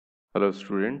Hello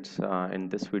students, in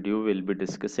this video we'll be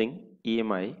discussing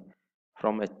E.M.I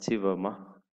from Iitjee Verma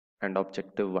and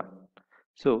objective 1.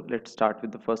 So let's start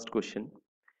with the first question.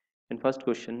 In first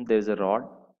question there is a rod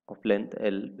of length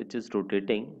L which is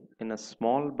rotating in a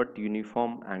small but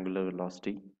uniform angular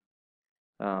velocity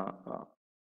uh, uh,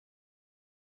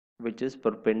 which is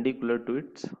perpendicular to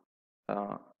its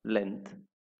length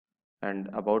and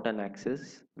about an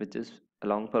axis which is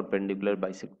along perpendicular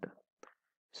bisector.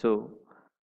 So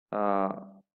uh,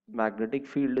 magnetic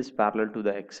field is parallel to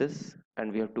the axis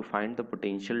and we have to find the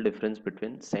potential difference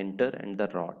between center and the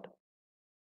rod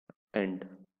end.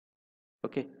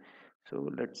 Okay, so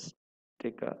let's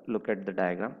take a look at the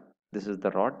diagram. This is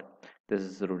the rod, this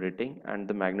is rotating, and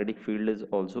the magnetic field is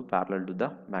also parallel to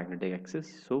the magnetic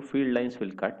axis, so field lines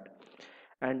will cut.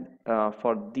 And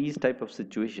for these type of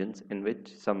situations in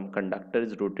which some conductor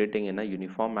is rotating in a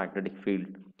uniform magnetic field,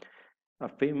 a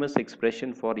famous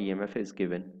expression for EMF is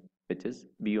given, which is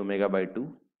b omega by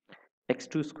 2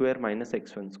 x2 square minus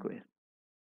x1 square,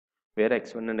 where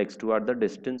x1 and x2 are the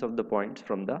distance of the points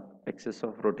from the axis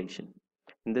of rotation.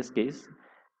 In this case,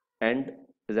 end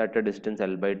is at a distance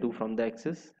L by 2 from the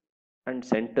axis and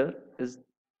center is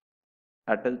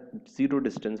at a zero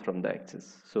distance from the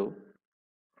axis. So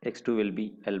x2 will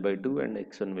be L by 2 and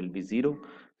x1 will be 0.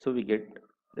 So we get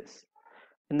this.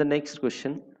 In the next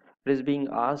question, it is being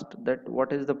asked that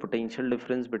what is the potential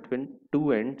difference between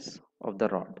two ends of the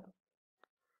rod.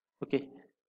 Okay,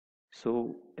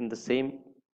 so in the same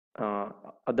uh,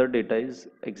 other data is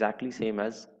exactly same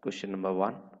as question number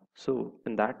 1. So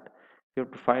in that you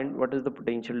have to find what is the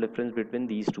potential difference between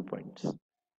these 2 points,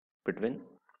 between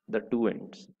the two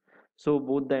ends. So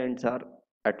both the ends are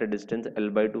at a distance L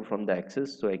by 2 from the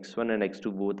axis, so x1 and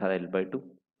x2 both are L by 2.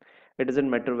 It doesn't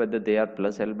matter whether they are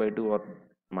plus L by 2 or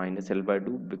minus L by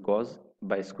 2, because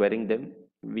by squaring them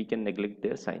we can neglect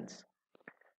their signs.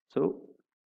 So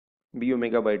b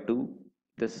omega by 2,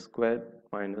 this square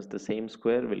minus the same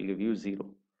square will give you 0.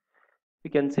 We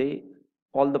can say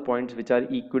all the points which are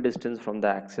equidistant from the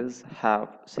axis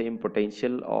have same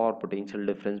potential, or potential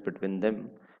difference between them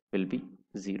will be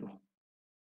 0.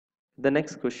 The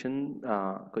next question,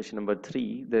 question number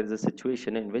 3, there is a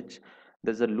situation in which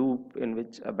there's a loop in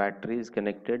which a battery is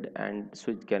connected and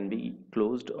switch can be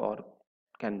closed or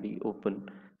can be open.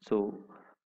 So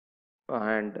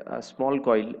and a small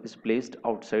coil is placed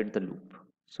outside the loop.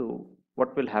 So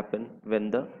what will happen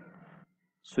when the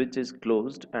switch is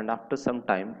closed and after some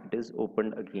time it is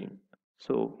opened again?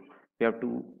 So we have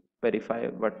to verify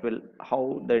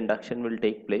how the induction will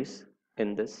take place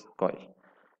in this coil.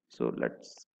 So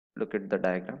let's look at the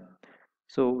diagram.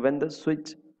 So when the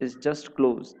switch is just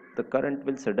closed, the current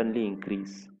will suddenly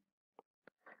increase,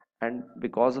 and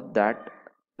because of that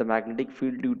the magnetic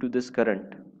field due to this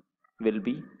current will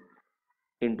be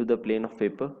into the plane of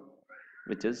paper,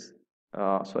 which is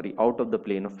sorry, out of the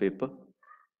plane of paper.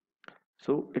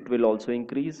 So it will also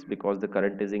increase because the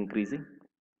current is increasing.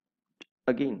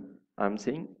 Again, I'm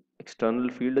saying external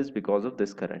field is because of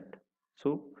this current.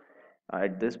 So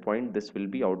at this point this will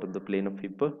be out of the plane of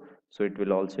paper, so it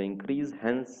will also increase.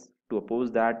 Hence, to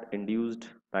oppose that, induced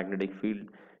magnetic field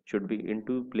should be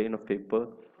into plane of paper,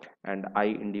 and I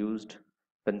induced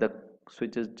when the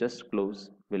switch is just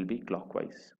closed will be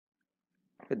clockwise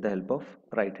with the help of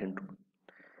right hand rule.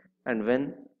 And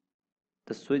when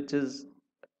the switch is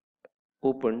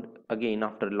opened again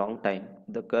after a long time,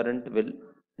 the current will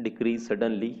decrease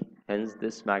suddenly. Hence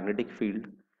this magnetic field,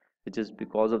 which is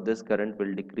because of this current,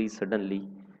 will decrease suddenly,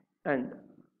 and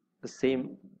the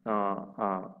same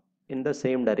in the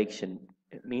same direction.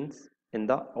 It means in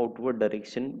the outward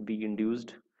direction be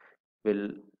induced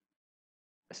will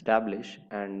establish,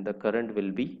 and the current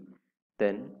will be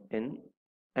then in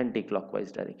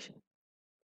anti-clockwise direction.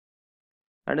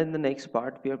 And in the next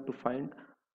part we have to find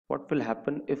what will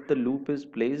happen if the loop is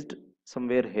placed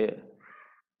somewhere here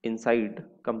inside,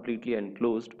 completely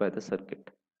enclosed by the circuit,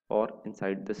 or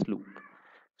inside this loop.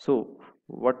 So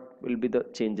what will be the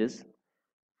changes?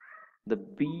 The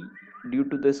B due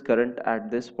to this current at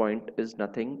this point is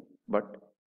nothing but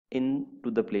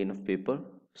into the plane of paper.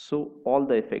 So all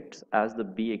the effects as the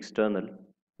B external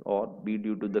or B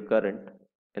due to the current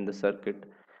in the circuit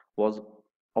was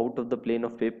out of the plane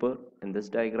of paper in this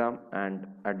diagram, and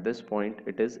at this point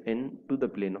it is into the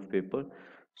plane of paper.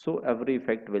 So every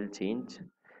effect will change.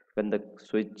 When the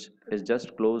switch is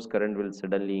just closed, current will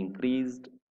suddenly increase.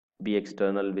 B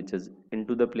external, which is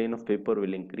into the plane of paper,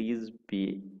 will increase.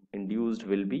 B induced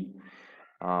will be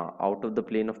out of the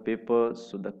plane of paper,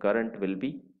 so the current will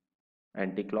be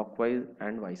anti-clockwise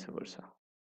and vice versa.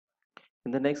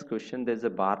 In the next question, there's a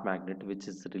bar magnet which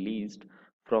is released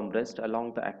from rest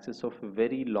along the axis of a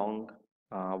very long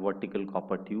vertical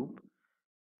copper tube.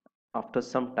 After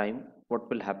some time, what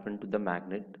will happen to the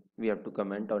magnet? We have to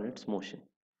comment on its motion.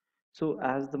 So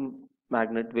as the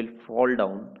magnet will fall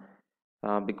down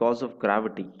because of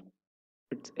gravity,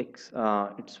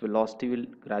 its velocity will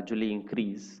gradually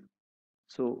increase.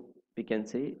 So we can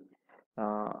say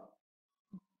uh,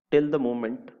 till the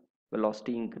moment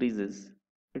velocity increases,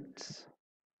 its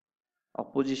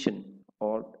opposition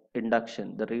or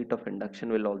induction, the rate of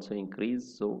induction will also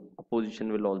increase. So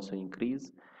opposition will also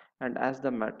increase. And as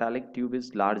the metallic tube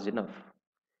is large enough,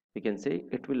 we can say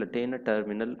it will attain a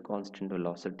terminal constant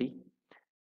velocity.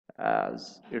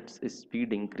 As its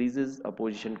speed increases,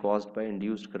 opposition caused by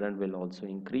induced current will also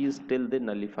increase till they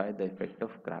nullify the effect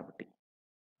of gravity.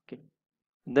 Okay.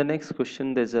 The next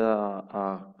question, there's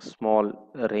a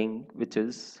small ring which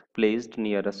is placed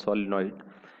near a solenoid,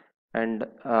 and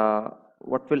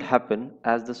what will happen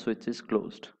as the switch is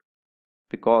closed?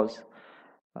 Because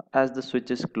as the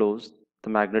switch is closed, the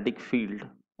magnetic field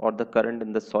or the current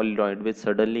in the solenoid will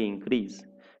suddenly increase.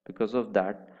 Because of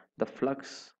that, the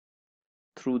flux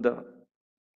through the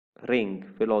ring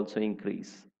will also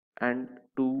increase, and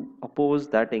to oppose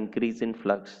that increase in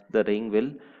flux, the ring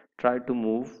will try to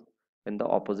move in the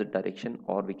opposite direction,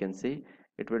 or we can say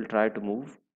it will try to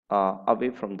move away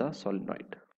from the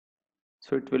solenoid.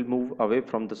 So it will move away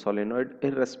from the solenoid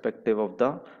irrespective of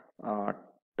the uh,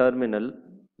 terminal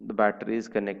the battery is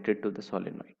connected to the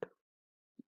solenoid,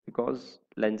 because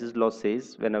Lenz's law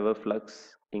says whenever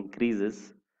flux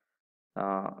increases,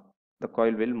 uh, the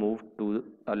coil will move to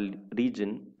a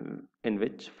region in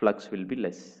which flux will be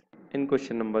less. In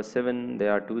question number 7,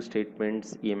 there are two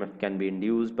statements. EMF can be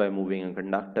induced by moving a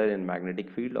conductor in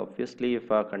magnetic field. Obviously, if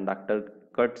a conductor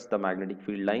cuts the magnetic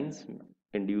field lines,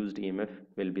 induced EMF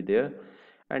will be there.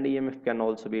 And EMF can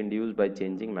also be induced by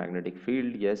changing magnetic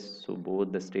field. Yes, so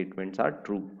both the statements are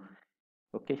true.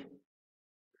 Okay.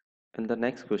 In the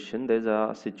next question, there's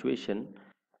a situation.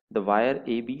 The wire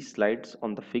AB slides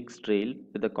on the fixed rail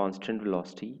with a constant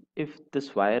velocity. If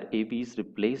this wire AB is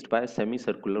replaced by a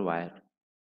semicircular wire,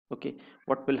 okay,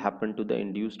 what will happen to the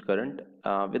induced current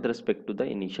with respect to the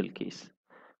initial case?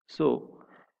 So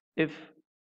if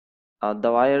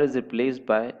the wire is replaced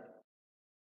by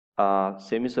a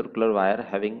semicircular wire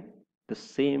having the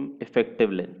same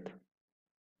effective length,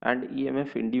 and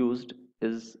EMF induced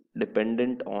is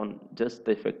dependent on just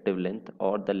the effective length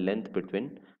or the length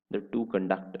between the two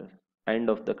conductors end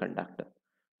of the conductor,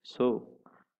 so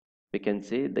we can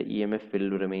say the EMF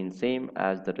will remain same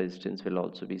as the resistance will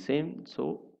also be same,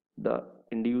 so the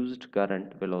induced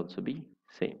current will also be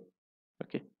same.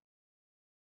 Okay.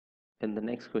 In the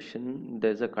next question,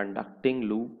 there's a conducting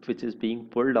loop which is being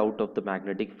pulled out of the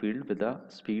magnetic field with a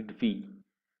speed v.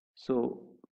 So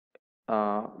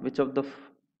which of the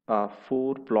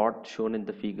four plots shown in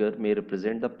the figure may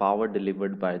represent the power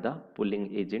delivered by the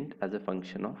pulling agent as a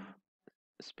function of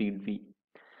speed v?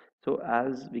 So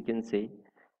as we can say,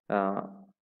 uh,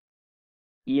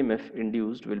 EMF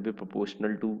induced will be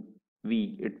proportional to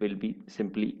V. It will be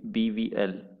simply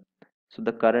BVL. So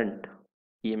the current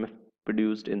EMF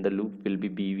produced in the loop will be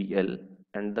BVL,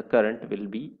 and the current will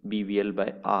be BVL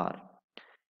by R.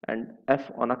 And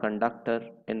F on a conductor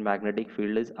in magnetic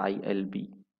field is ILB,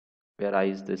 where I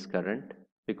is this current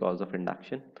because of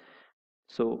induction.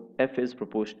 So F is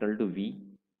proportional to V,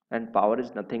 and power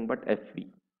is nothing but FV.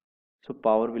 So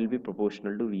power will be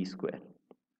proportional to V square.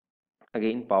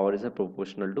 Again, power is a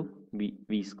proportional to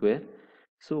v square.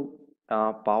 So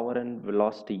power and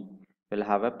velocity will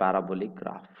have a parabolic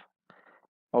graph.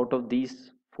 Out of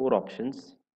these four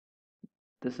options,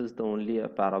 this is the only a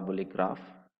parabolic graph.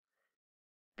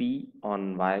 P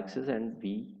on y-axis and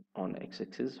v on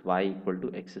x-axis, y equal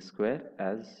to x square,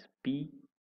 as p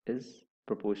is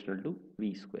proportional to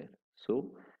v square.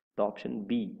 So the option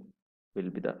B will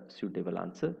be the suitable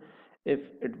answer. If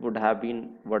it would have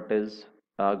been what is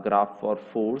a graph for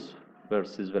force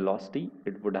versus velocity,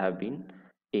 it would have been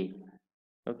A.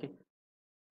 Okay.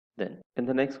 Then in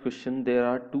the next question, there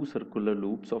are two circular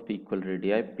loops of equal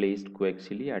radii placed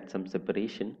coaxially at some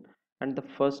separation, and the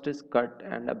first is cut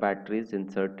and a battery is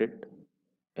inserted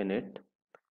in it.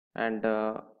 And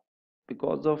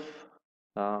because of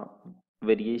uh,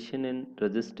 variation in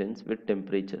resistance with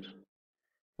temperature,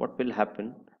 what will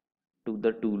happen to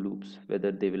the two loops,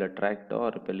 whether they will attract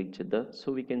or repel each other?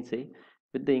 So we can say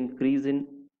with the increase in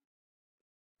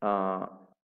uh,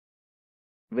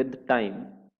 with time,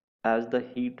 as the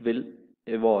heat will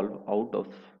evolve out of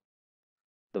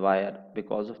the wire,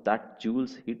 because of that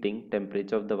joules heating,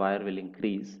 temperature of the wire will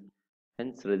increase,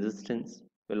 hence resistance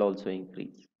will also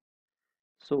increase.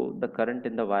 So the current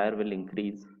in the wire will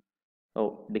increase,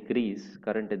 oh, decrease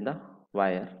current in the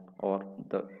wire or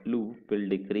the loop will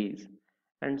decrease.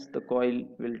 Hence, the coil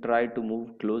will try to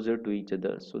move closer to each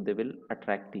other, so they will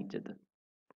attract each other.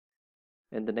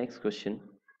 And the next question.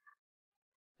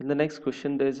 In the next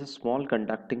question, there is a small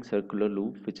conducting circular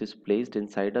loop which is placed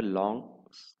inside a long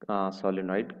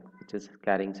solenoid which is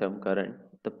carrying some current.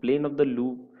 The plane of the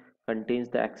loop contains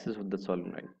the axis of the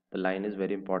solenoid. The line is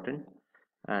very important.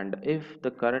 And if the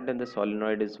current in the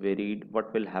solenoid is varied,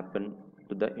 what will happen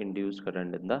to the induced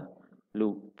current in the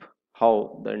loop?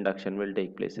 How the induction will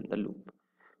take place in the loop?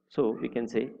 So we can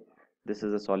say this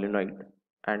is a solenoid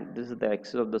and this is the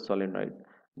axis of the solenoid.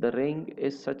 The ring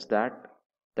is such that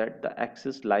the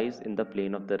axis lies in the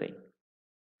plane of the ring,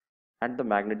 and the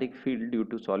magnetic field due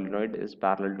to solenoid is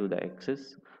parallel to the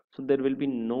axis, so there will be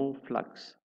no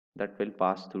flux that will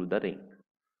pass through the ring.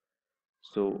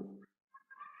 So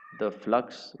the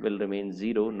flux will remain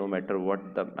zero no matter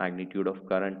what the magnitude of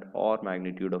current or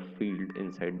magnitude of field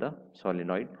inside the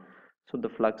solenoid. So the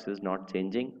flux is not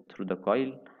changing through the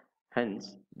coil,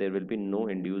 hence there will be no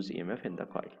induced EMF in the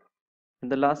coil. In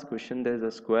the last question, there is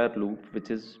a square loop which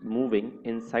is moving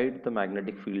inside the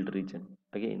magnetic field region.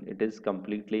 Again, it is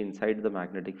completely inside the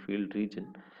magnetic field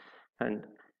region, and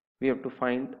we have to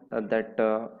find that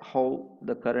how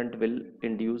the current will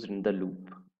induce in the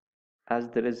loop. As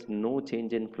there is no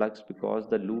change in flux because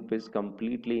the loop is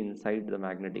completely inside the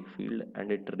magnetic field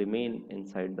and it remain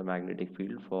inside the magnetic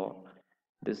field for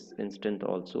this instant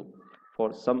also,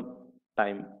 for some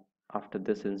time after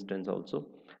this instance also.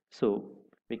 So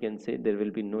we can say there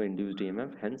will be no induced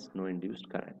EMF, hence no induced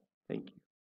current. Thank you.